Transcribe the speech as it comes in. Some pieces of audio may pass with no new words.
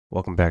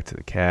Welcome back to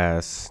the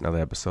cast, another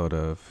episode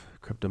of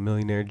Crypto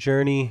Millionaire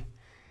Journey.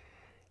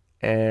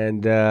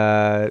 And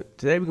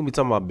today we're going to be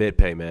talking about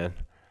Bitpay, man.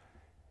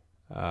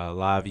 A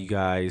lot of you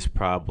guys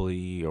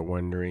probably are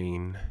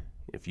wondering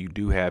if you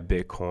do have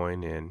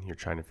Bitcoin and you're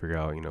trying to figure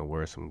out,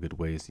 where are some good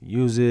ways to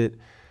use it.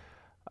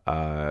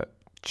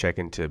 Check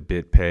into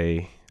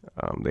Bitpay.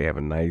 They have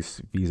a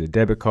nice Visa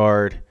debit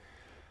card.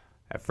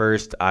 At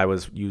first, I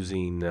was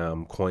using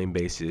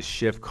Coinbase's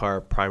Shift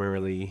card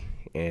primarily,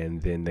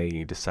 and then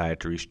they decided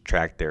to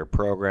retract their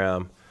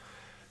program.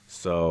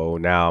 So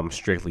now I'm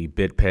strictly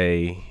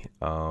Bitpay,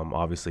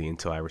 obviously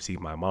until I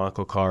receive my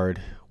Monaco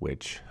card,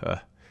 which,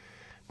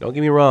 don't get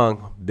me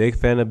wrong, big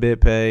fan of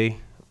Bitpay.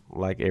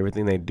 Like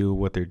everything they do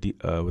with their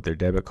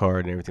debit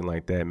card and everything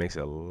like that, makes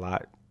it a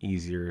lot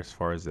easier as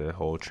far as the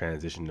whole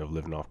transition of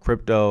living off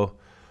crypto.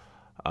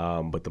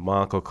 But the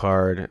Monaco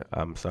card,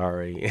 I'm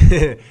sorry.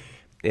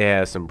 It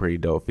has some pretty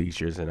dope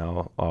features, and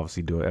I'll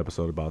obviously do an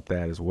episode about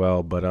that as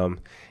well. But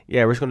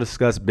yeah, we're just going to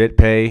discuss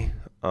Bitpay,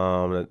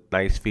 the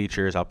nice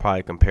features. I'll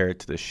probably compare it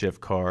to the Shift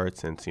card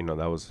since, that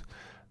was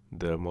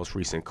the most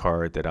recent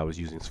card that I was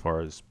using as far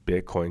as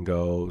Bitcoin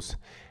goes.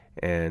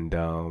 And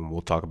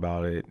we'll talk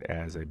about it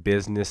as a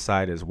business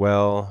side as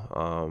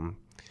well.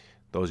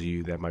 Those of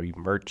you that might be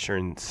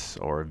merchants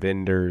or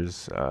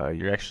vendors,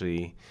 you're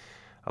actually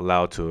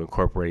allowed to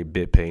incorporate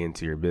Bitpay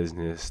into your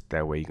business.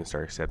 That way you can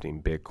start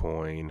accepting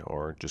Bitcoin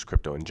or just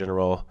crypto in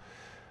general.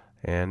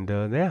 And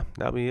yeah,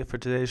 that'll be it for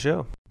today's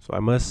show. So I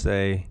must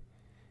say,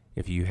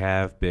 if you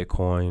have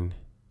Bitcoin,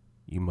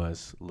 you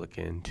must look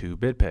into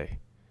Bitpay.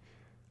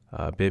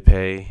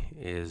 Bitpay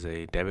is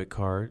a debit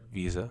card,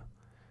 Visa,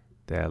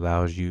 that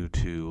allows you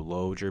to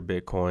load your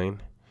Bitcoin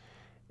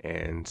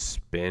and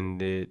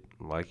spend it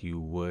like you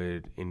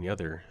would any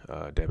other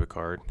debit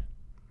card.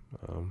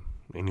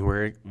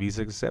 Anywhere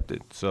Visa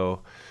accepted.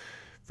 So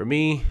for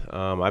me,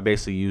 I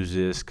basically use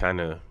this kind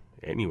of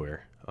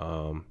anywhere.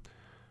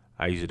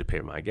 I use it to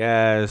pay my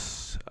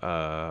gas.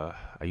 I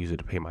use it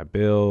to pay my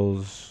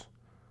bills.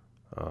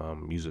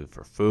 Use it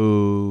for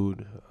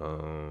food.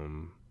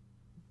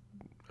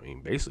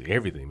 Basically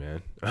everything,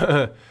 man.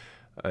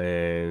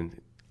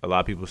 And a lot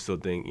of people still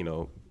think,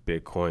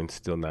 Bitcoin's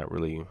still not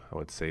really, I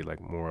would say,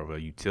 like more of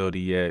a utility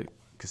yet,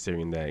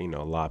 considering that,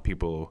 a lot of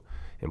people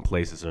in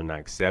places are not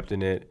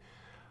accepting it.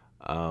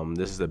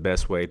 This is the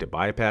best way to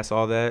bypass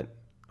all that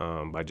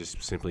by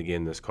just simply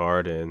getting this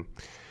card. And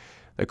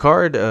the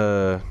card,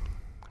 if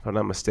I'm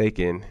not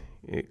mistaken,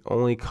 it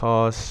only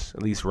costs,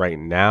 at least right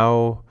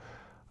now,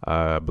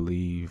 I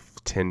believe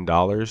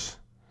 $10.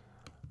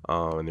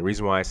 And the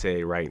reason why I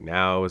say right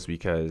now is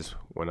because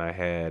when I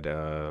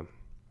had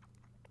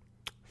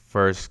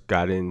first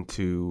got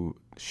into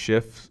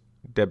Shift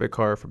debit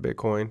card for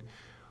Bitcoin,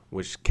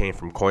 which came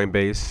from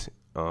Coinbase,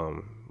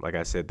 like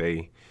I said,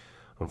 they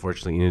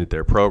unfortunately ended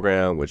their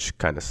program, which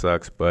kind of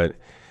sucks, but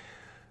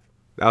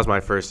that was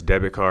my first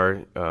debit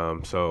card.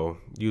 So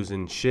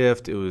using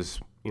Shift, it was,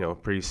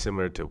 pretty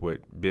similar to what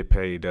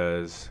Bitpay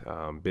does.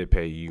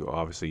 Bitpay, you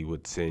obviously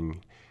would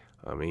send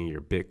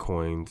your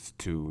Bitcoins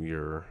to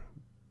your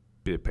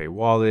Bitpay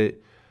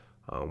wallet.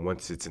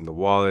 Once it's in the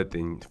wallet,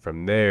 then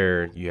from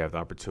there, you have the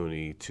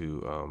opportunity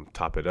to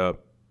top it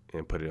up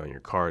and put it on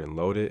your card and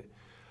load it.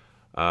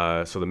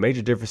 So the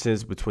major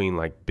differences between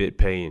like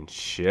Bitpay and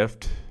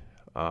Shift,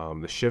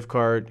 the Shift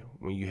card,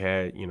 when you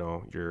had,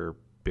 your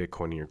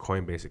Bitcoin in your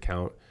Coinbase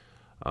account,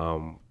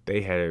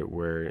 they had it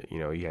where,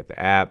 you had the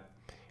app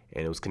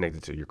and it was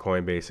connected to your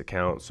Coinbase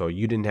account. So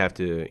you didn't have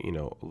to,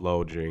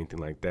 load it or anything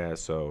like that.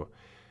 So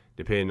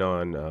depending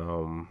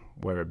on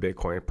whatever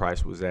Bitcoin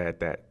price was at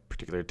that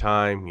particular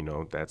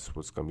time, that's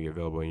what's going to be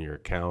available in your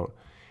account.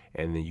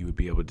 And then you would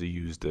be able to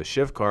use the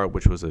Shift card,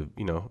 which was a,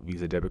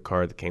 Visa debit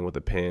card that came with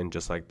a PIN,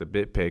 just like the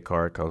Bitpay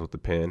card comes with a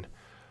PIN.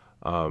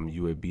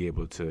 You would be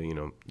able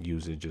to,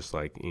 use it just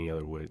like any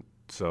other would.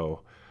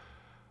 So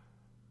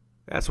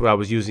that's what I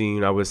was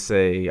using. I would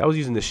say I was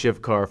using the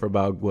Shift card for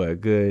about a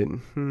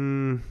good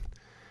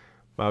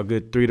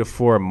 3 to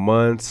 4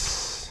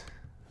 months.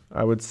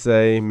 I would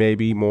say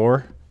maybe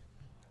more.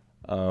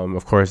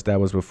 Of course, that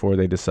was before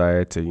they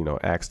decided to,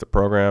 axe the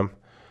program.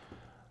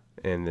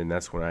 And then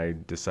that's when I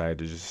decided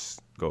to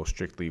just go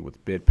strictly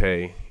with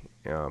Bitpay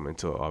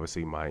until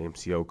obviously my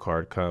MCO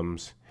card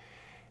comes.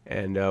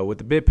 And with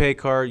the Bitpay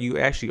card, you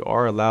actually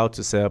are allowed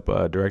to set up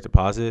a direct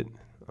deposit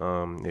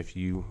if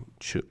you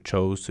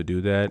chose to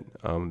do that.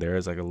 There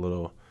is like a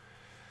little,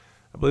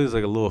 I believe it's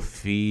like a little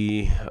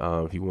fee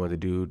if you want to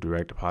do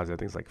direct deposit. I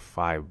think it's like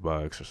 $5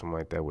 or something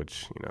like that,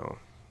 which,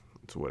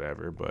 it's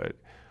whatever. But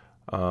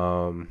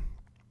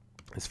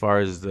as far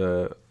as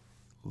the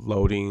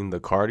loading the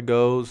card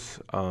goes,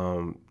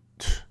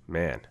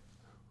 man,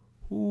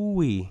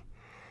 ooh-wee.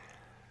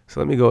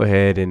 So let me go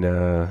ahead and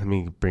let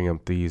me bring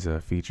up these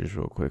features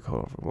real quick.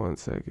 Hold on for 1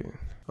 second.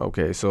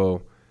 Okay,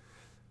 so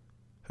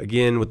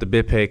again with the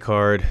Bitpay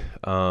card,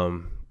 I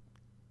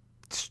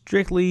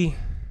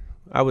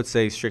would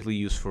say strictly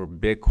used for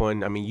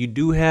Bitcoin. I mean, you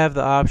do have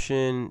the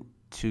option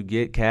to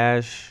get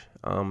cash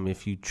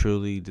if you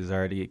truly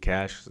desire to get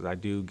cash. 'Cause I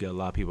do get a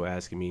lot of people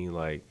asking me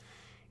like,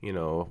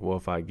 well,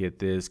 if I get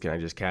this, can I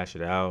just cash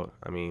it out?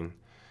 I mean,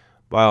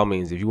 by all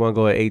means, if you want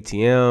to go to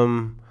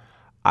ATM,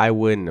 I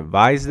wouldn't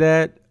advise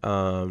that.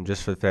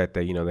 Just for the fact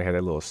that they have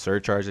that little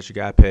surcharge that you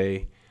got to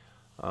pay.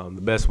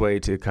 The best way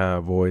to kind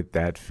of avoid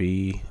that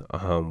fee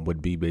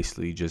would be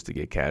basically just to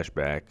get cash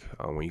back.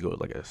 When you go to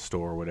like a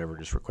store or whatever,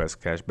 just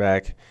request cash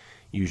back,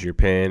 use your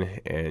PIN,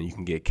 and you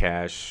can get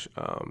cash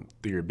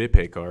through your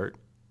Bitpay card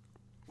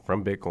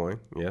from Bitcoin.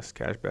 Yes,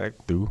 cash back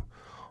through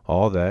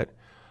all that.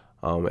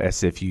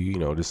 As if you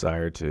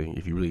desire to,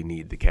 if you really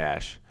need the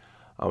cash.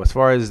 As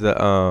far as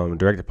the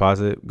direct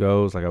deposit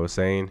goes, like I was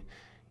saying,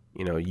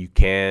 you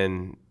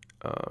can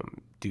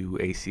do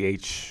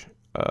ACH,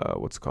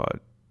 what's it called,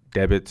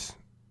 debits.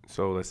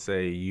 So let's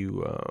say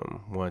you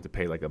wanted to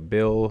pay like a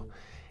bill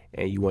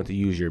and you want to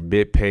use your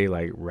BitPay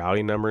like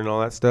routing number and all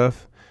that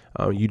stuff.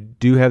 You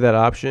do have that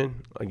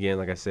option. Again,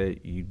 like I said,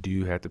 you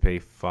do have to pay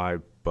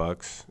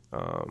 $5.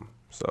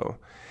 So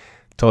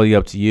totally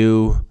up to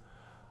you.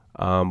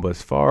 But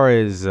as far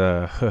as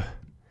the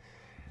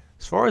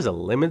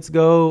limits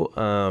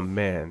go,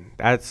 man,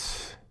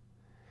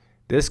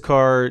 this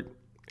card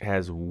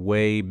has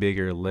way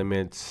bigger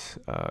limits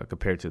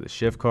compared to the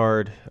Shift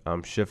card.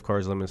 Shift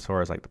card's limits as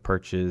far as like the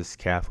purchase,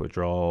 cash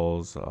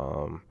withdrawals,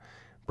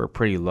 were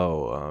pretty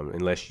low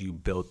unless you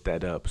built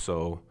that up.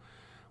 So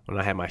when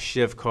I had my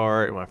Shift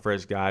card, when I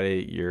first got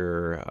it,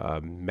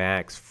 your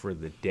max for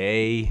the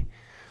day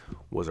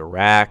was a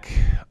rack.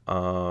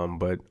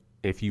 But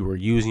if you were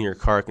using your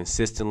card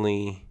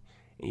consistently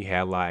and you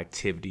had a lot of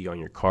activity on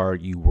your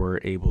card, you were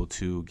able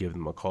to give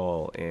them a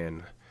call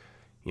and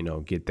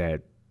get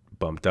that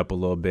bumped up a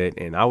little bit.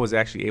 And I was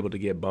actually able to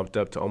get bumped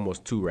up to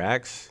almost 2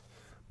 racks,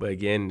 but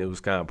again, it was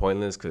kind of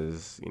pointless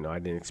because I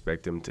didn't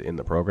expect them to end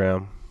the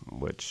program,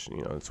 which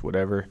it's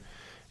whatever,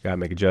 gotta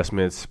make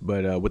adjustments.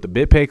 But with the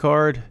BitPay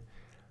card,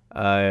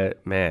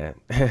 man,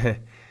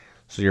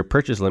 so your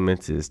purchase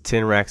limits is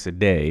 10 racks a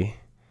day,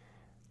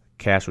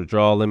 cash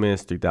withdrawal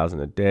limits 3,000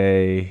 a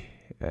day,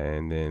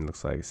 and then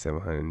looks like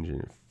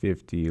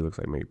 750, looks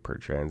like maybe per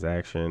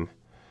transaction.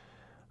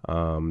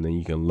 Then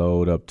you can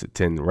load up to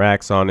 10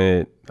 racks on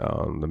it.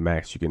 The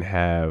max you can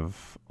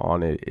have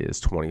on it is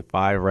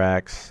 25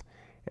 racks.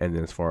 And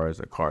then as far as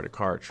a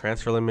card-to-card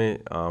transfer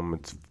limit,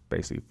 it's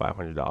basically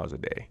 $500 a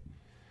day.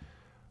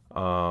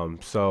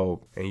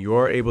 And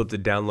you're able to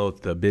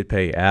download the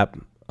BitPay app.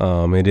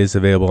 It is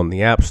available on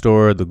the App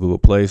Store, the Google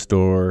Play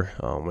Store,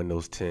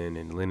 Windows 10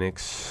 and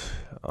Linux.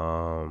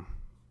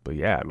 But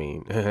yeah, I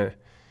mean,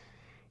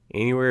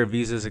 anywhere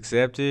Visa is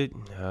accepted,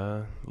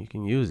 you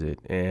can use it.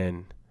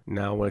 And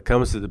now, when it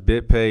comes to the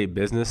BitPay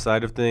business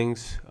side of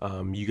things,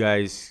 you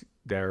guys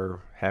that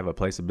have a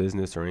place of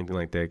business or anything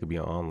like that, it could be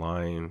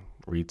online,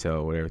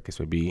 retail, whatever the case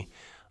may be,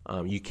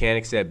 you can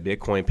accept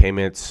Bitcoin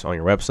payments on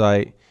your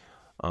website.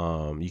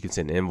 You can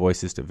send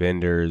invoices to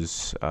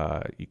vendors.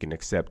 You can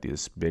accept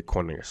this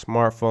Bitcoin on your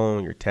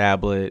smartphone, your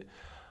tablet.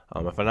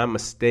 If I'm not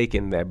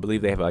mistaken, I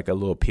believe they have like a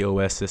little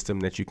POS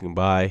system that you can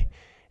buy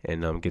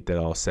and get that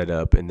all set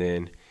up. And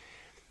then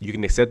you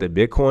can accept the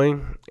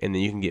Bitcoin, and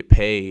then you can get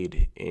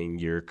paid in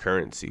your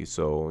currency.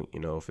 So,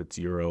 if it's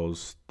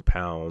euros, the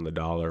pound, the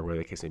dollar,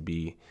 whatever the case may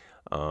be,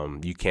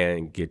 you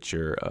can get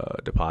your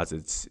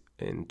deposits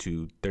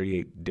into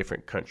 38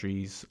 different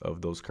countries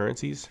of those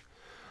currencies.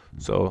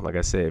 So, like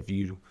I said, if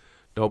you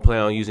don't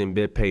plan on using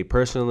BitPay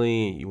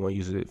personally, you want to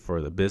use it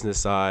for the business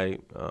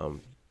side,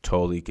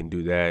 totally can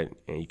do that.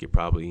 And you could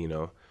probably,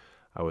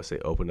 I would say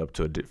open up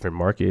to a different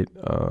market.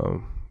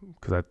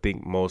 Because I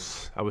think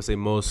most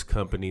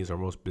companies or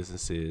most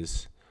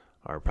businesses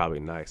are probably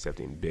not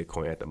accepting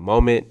Bitcoin at the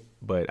moment,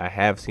 but I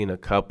have seen a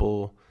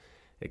couple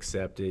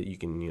accept it. You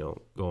can,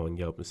 go on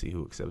Yelp and see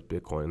who accepts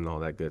Bitcoin and all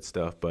that good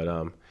stuff.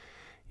 But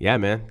yeah,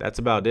 man, that's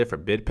about it for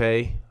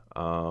BitPay.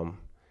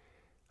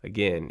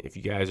 Again, if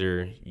you guys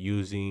are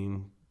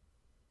using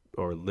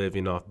or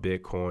living off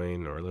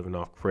Bitcoin or living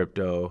off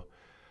crypto,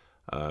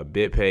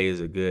 BitPay is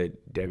a good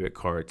debit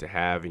card to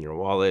have in your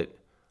wallet.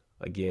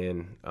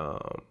 Again,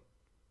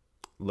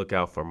 look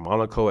out for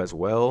Monaco as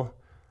well,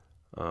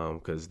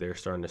 because they're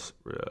starting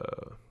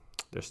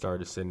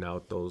to send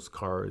out those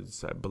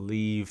cards. I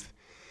believe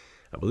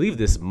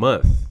this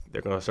month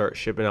they're gonna start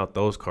shipping out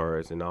those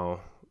cards, and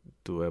I'll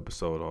do an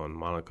episode on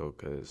Monaco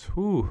because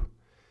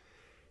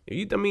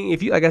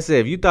if you like I said,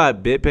 if you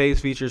thought BitPay's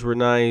features were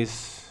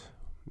nice,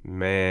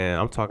 man,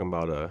 I'm talking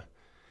about a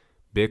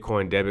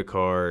Bitcoin debit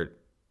card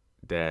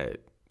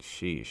that,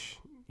 sheesh,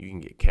 you can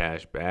get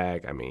cash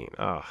back. I mean,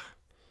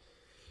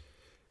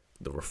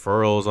 the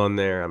referrals on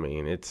there, I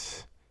mean,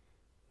 it's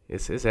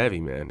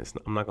heavy, man.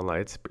 I'm not gonna lie,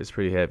 it's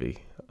pretty heavy.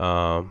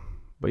 But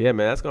yeah,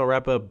 man, that's gonna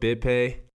wrap up BitPay.